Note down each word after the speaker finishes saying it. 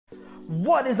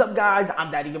What is up, guys?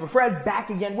 I'm Daddy Gamer Fred, back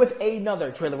again with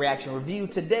another trailer reaction review.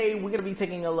 Today, we're going to be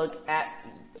taking a look at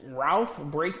Ralph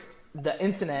Breaks the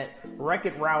Internet,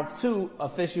 Wreck-It Ralph 2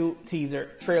 official teaser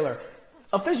trailer.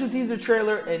 Official teaser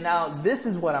trailer, and now this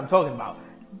is what I'm talking about.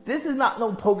 This is not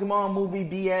no Pokemon movie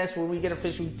BS where we get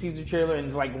official teaser trailer and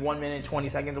it's like 1 minute, 20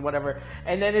 seconds or whatever,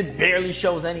 and then it barely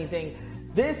shows anything.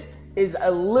 This is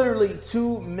a literally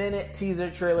 2-minute teaser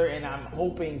trailer, and I'm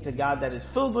hoping to God that it's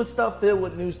filled with stuff, filled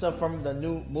with new stuff from the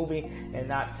new movie, and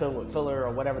not filled with filler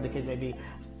or whatever the case may be.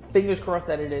 Fingers crossed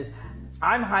that it is.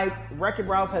 I'm hyped. Wreck-It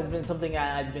Ralph has been something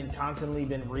I've been constantly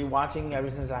rewatching ever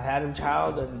since I had a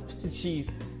child, and she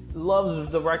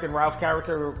loves the Wreck-It Ralph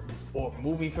character or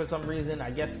movie for some reason.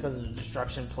 I guess because of the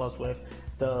destruction plus with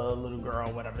the little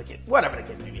girl, whatever the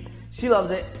kid may be. She loves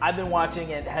it. I've been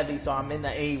watching it heavy, so I'm in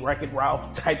a Wreck-It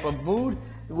Ralph type of mood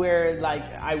where like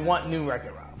I want new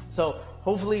Wreck-It Ralph. So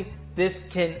hopefully this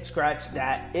can scratch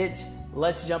that itch.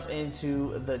 Let's jump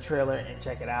into the trailer and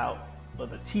check it out. Or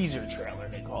the teaser trailer,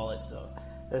 they call it. So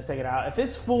let's check it out. If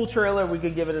it's full trailer, we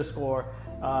could give it a score.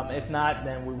 If not,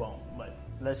 then we won't. But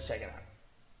let's check it out.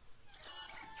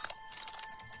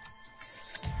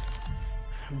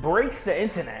 Breaks the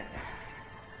internet.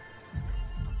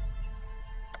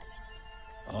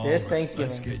 This Thanksgiving.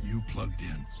 Let's get you plugged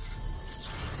in.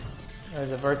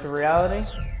 There's a virtual reality.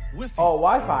 Wi-Fi. Oh,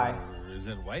 Wi-Fi. Is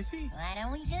it Wi-Fi? Why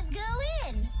don't we just go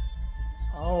in?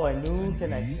 Oh, a new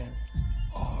connection.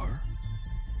 Are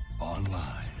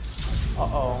online.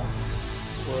 Uh-oh.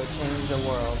 Will change the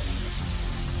world.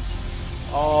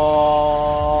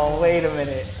 Oh, wait a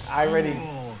minute. I already...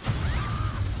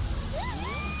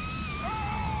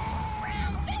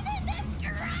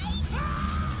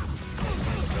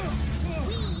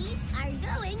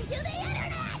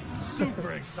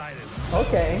 Super excited.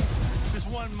 Okay. Just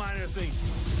one minor thing.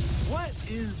 What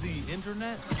is the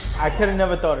internet? I could have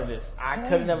never thought of this.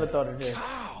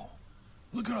 Wow.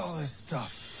 Look at all this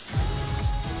stuff.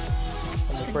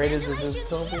 I'm afraid it's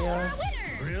Zootopia.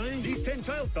 Really? These 10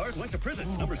 child stars went to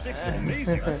prison. Number 6 was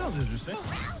amazing. That sounds interesting.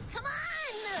 Ralph, come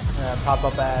on!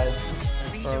 Pop-up ads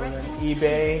from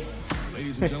eBay.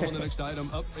 Ladies and gentlemen, the next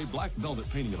item up, a black velvet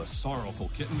painting of a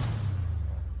sorrowful kitten.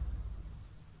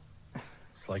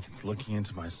 It's like it's looking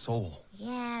into my soul.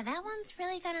 Yeah, that one's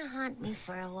really gonna haunt me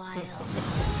for a while.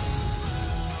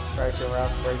 Wreck-It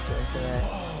Ralph Breaks the Internet.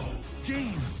 Oh,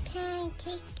 games.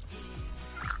 Pancake.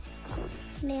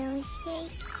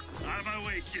 Milkshake. Out of my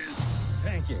way, kid.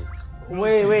 Pancake.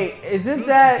 Wait, isn't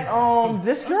that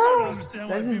this girl? I don't understand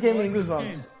why That just people gave me like this goosebumps.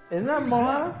 game. Isn't that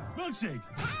Moana? Milkshake.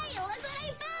 Hey, look what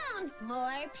I found! More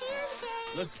pancakes!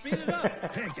 Let's speed it up.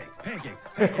 Pancake, pancake,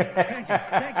 pancake, pancake, pancake,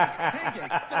 pancake,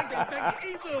 pancake, pancake.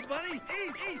 Eat, little buddy. Eat.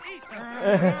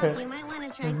 Ralph, you might want to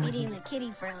try feeding the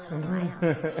kitty for a little while.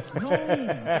 No,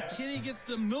 the kitty gets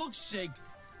the milkshake.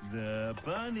 The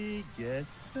bunny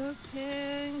gets the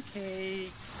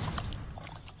pancake.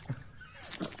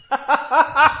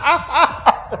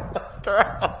 That's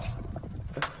gross.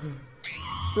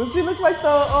 Does she look like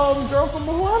the girl from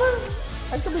Moana?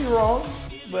 I could be wrong,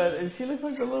 but she looks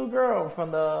like the little girl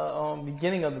from the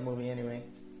beginning of the movie anyway.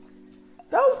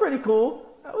 That was pretty cool.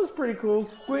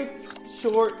 Quick,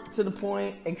 short, to the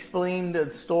point, explain the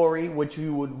story, which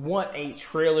you would want a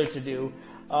trailer to do.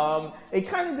 It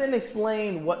kind of didn't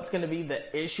explain what's going to be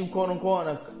the issue, quote unquote,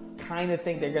 and I kind of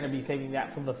think they're going to be saving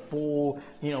that for the full,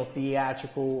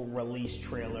 theatrical release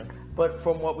trailer. But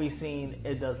from what we've seen,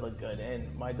 it does look good,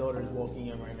 and my daughter's walking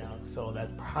in right now, so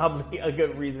that's probably a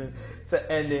good reason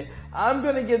to end it. I'm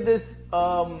going to give this,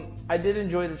 I did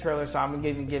enjoy the trailer, so I'm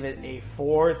going to give it a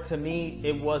 4. To me,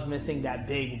 it was missing that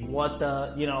big what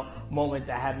the, moment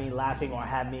that had me laughing or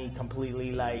had me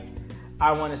completely like,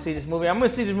 I want to see this movie. I'm going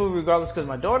to see this movie regardless because of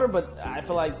my daughter, but I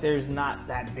feel like there's not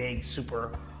that big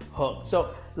super hook.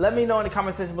 So let me know in the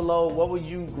comment section below, what would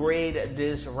you grade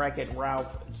this Wreck-It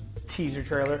Ralph teaser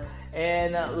trailer?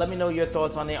 And let me know your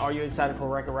thoughts on it. Are you excited for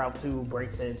Wreck-It Ralph 2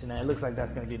 Breaks the Internet? It looks like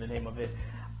that's going to be the name of it.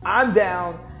 I'm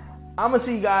down. I'm going to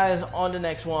see you guys on the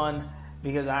next one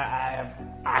because I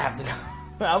have to go.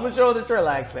 I'm going to show the trailer,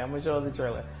 actually. I'm going to show the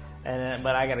trailer.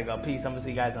 But I got to go. Peace. I'm going to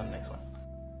see you guys on the next one.